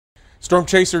Storm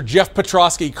chaser Jeff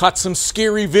Petrosky caught some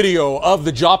scary video of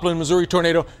the Joplin, Missouri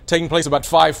tornado taking place about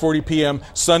 5:40 p.m.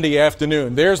 Sunday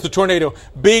afternoon. There's the tornado,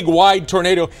 big wide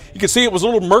tornado. You can see it was a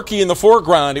little murky in the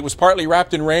foreground. It was partly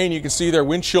wrapped in rain. You can see their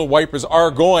windshield wipers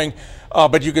are going,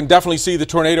 but you can definitely see the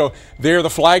tornado there. The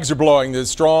flags are blowing.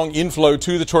 There's strong inflow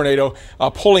to the tornado,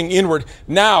 pulling inward.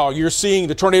 Now you're seeing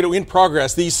the tornado in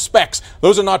progress. These specks,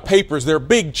 those are not papers. They're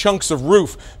big chunks of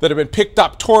roof that have been picked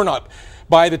up, torn up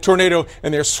by the tornado,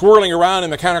 and they're swirling around in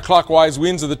the counterclockwise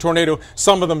winds of the tornado,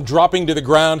 some of them dropping to the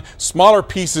ground, smaller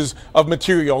pieces of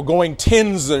material going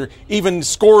tens or even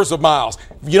scores of miles.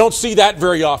 You don't see that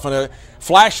very often. A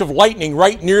flash of lightning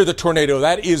right near the tornado,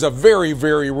 that is a very,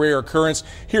 very rare occurrence.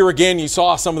 Here again, you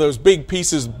saw some of those big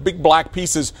pieces, big black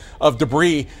pieces of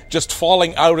debris just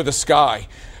falling out of the sky.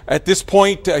 At this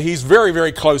point, he's very,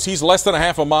 very close. He's less than a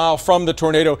half a mile from the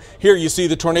tornado. Here you see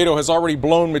the tornado has already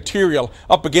blown material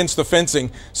up against the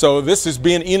fencing. So this has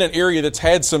been in an area that's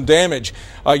had some damage.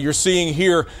 You're seeing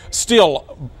here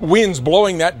still winds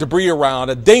blowing that debris around.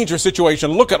 A dangerous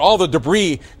situation. Look at all the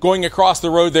debris going across the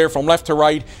road there from left to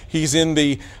right. He's in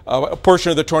the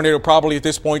portion of the tornado probably at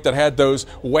this point that had those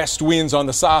west winds on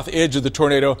the south edge of the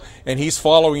tornado, and he's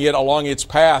following it along its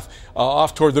path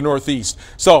off toward the northeast.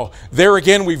 So there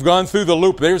again, we've gone through the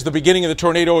loop. There's the beginning of the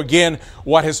tornado again,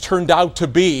 what has turned out to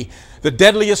be the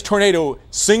deadliest tornado,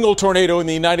 single tornado in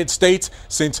the United States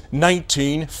since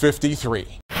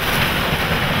 1953.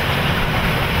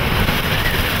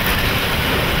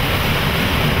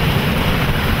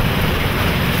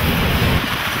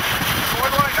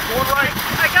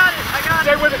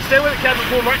 Stay with it, Kevin.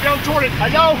 Going right down toward it. I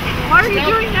know. Why are you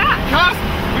doing that? Because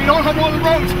we don't have one of the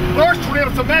roads. Large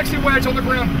tornado, some maxi wedge on the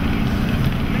ground.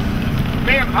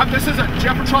 Ma'am, this is a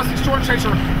Jeff Petrosky storm chaser.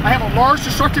 I have a large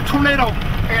destructive tornado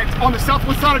and on the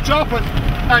southwest side of Joplin.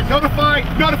 Notified.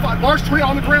 Large tornado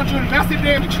on the ground doing massive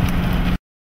damage.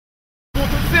 Going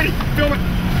through the city. Film it.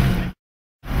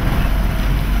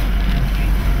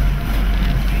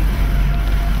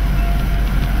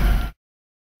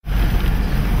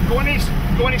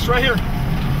 Going east right here.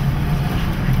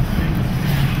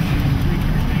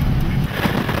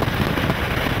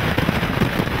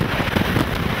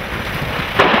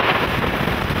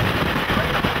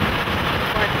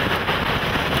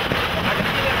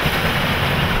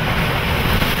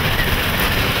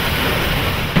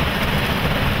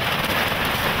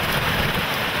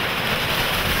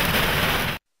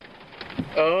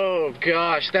 Oh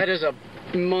gosh, that is a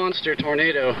monster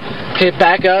tornado. Okay,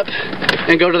 back up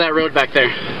and go to that road back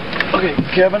there. Okay,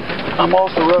 Kevin, I'm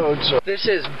off the road, so. This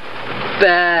is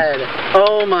bad.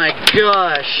 Oh my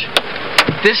gosh.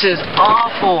 This is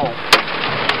awful.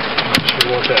 Not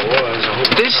sure what that was.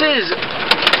 This is,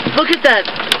 look at that.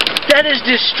 That is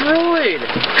destroyed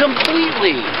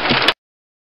completely.